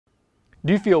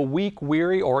Do you feel weak,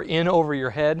 weary, or in over your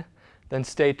head? Then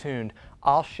stay tuned.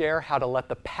 I'll share how to let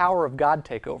the power of God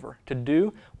take over to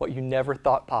do what you never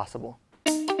thought possible.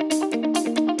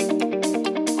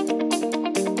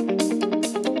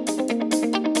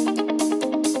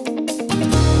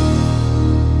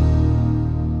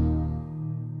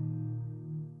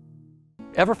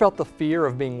 Ever felt the fear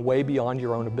of being way beyond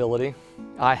your own ability?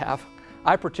 I have.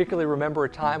 I particularly remember a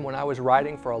time when I was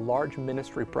writing for a large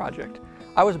ministry project.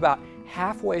 I was about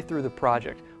halfway through the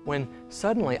project when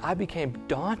suddenly I became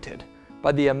daunted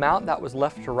by the amount that was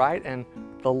left to write and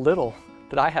the little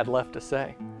that I had left to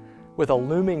say. With a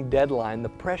looming deadline, the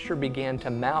pressure began to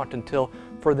mount until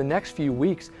for the next few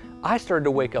weeks, I started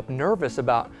to wake up nervous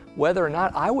about whether or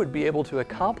not I would be able to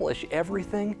accomplish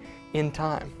everything in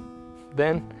time.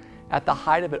 Then, at the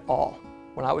height of it all,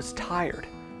 when I was tired,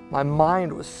 my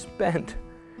mind was spent,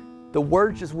 the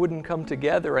words just wouldn't come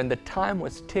together and the time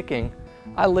was ticking,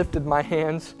 I lifted my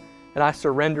hands and I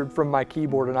surrendered from my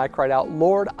keyboard and I cried out,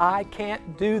 "Lord, I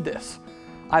can't do this.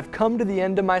 I've come to the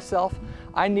end of myself.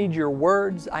 I need your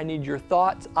words, I need your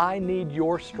thoughts, I need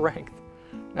your strength."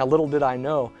 Now, little did I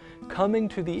know, coming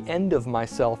to the end of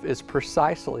myself is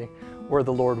precisely where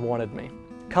the Lord wanted me.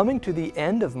 Coming to the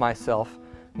end of myself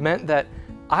meant that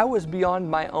I was beyond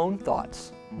my own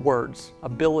thoughts, words,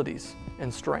 abilities,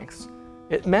 and strengths.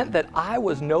 It meant that I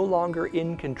was no longer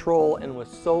in control and was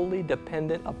solely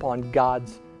dependent upon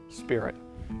God's Spirit.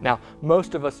 Now,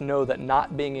 most of us know that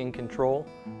not being in control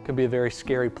can be a very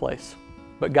scary place,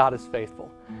 but God is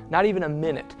faithful. Not even a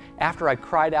minute after I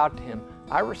cried out to Him,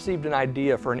 I received an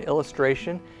idea for an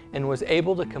illustration and was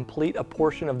able to complete a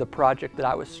portion of the project that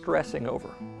I was stressing over.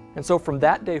 And so from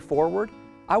that day forward,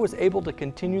 I was able to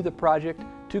continue the project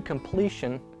to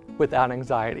completion without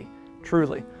anxiety.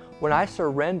 Truly, when I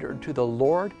surrendered to the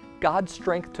Lord, God's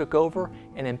strength took over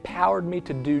and empowered me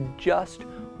to do just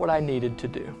what I needed to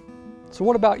do. So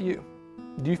what about you?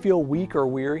 Do you feel weak or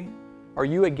weary? Are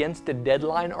you against a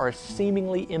deadline or a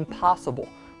seemingly impossible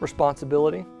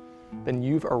responsibility? Then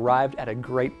you've arrived at a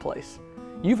great place.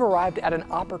 You've arrived at an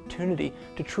opportunity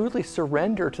to truly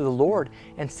surrender to the Lord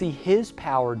and see His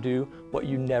power do what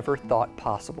you never thought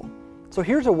possible. So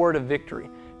here's a word of victory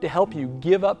to help you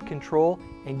give up control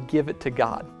and give it to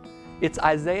God. It's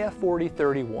Isaiah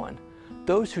 40:31.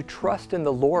 Those who trust in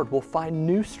the Lord will find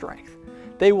new strength.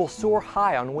 They will soar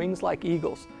high on wings like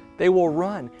eagles. They will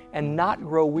run and not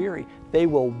grow weary. They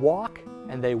will walk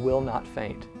and they will not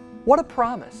faint. What a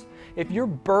promise! If you're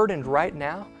burdened right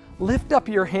now, lift up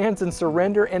your hands and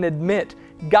surrender and admit,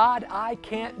 "God, I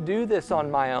can't do this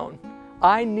on my own.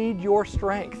 I need your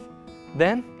strength."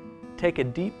 Then take a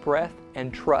deep breath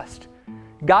and trust.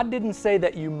 God didn't say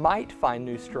that you might find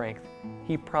new strength.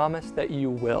 He promised that you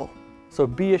will. So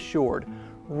be assured,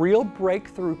 real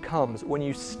breakthrough comes when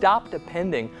you stop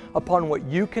depending upon what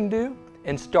you can do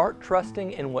and start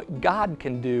trusting in what God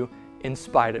can do in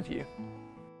spite of you.